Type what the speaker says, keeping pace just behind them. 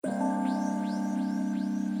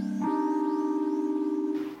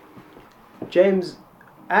James,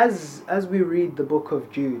 as we read the book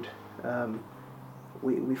of Jude,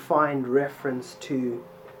 we find reference to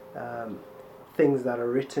things that are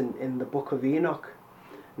written in the book of Enoch.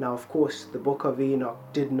 Now, of course, the book of Enoch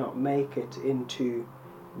did not make it into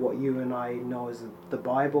what you and I know as the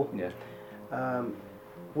Bible. Yeah.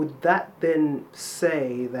 Would that then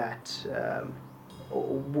say that,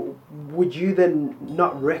 would you then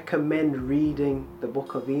not recommend reading the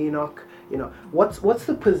book of Enoch? You know, what's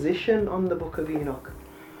the position on the book of Enoch?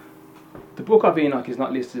 The book of Enoch is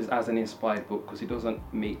not listed as an inspired book because it doesn't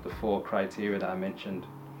meet the 4 criteria that I mentioned.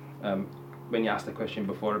 When you asked the question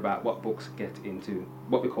before about what books get into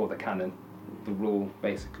what we call the canon, the rule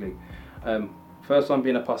basically. First one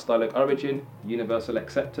being apostolic origin, universal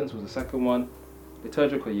acceptance was the second one,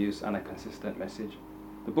 liturgical use, and a consistent message.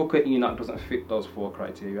 The book of Enoch doesn't fit those 4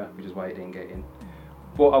 criteria, which is why it didn't get in.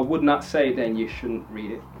 But I would not say then you shouldn't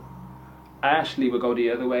read it. I actually would go the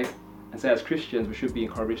other way and say as Christians we should be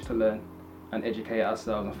encouraged to learn and educate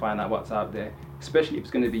ourselves and find out what's out there, especially if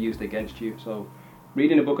it's going to be used against you. So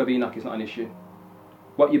reading the book of Enoch is not an issue.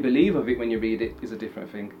 What you believe of it when you read it is a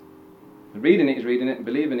different thing. Reading it is reading it,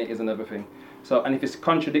 believing it is another thing. So, and if it's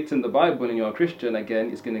contradicting the Bible and you're a Christian, again,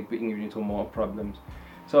 it's going to bring you into more problems.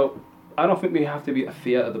 So I don't think we have to be a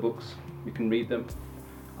fear of the books. We can read them.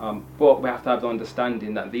 But we have to have the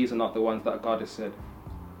understanding that these are not the ones that God has said,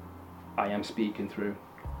 I am speaking through,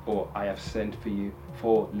 or I have sent for you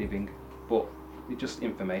for living. But it's just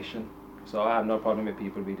information. So I have no problem with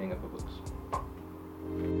people reading other books.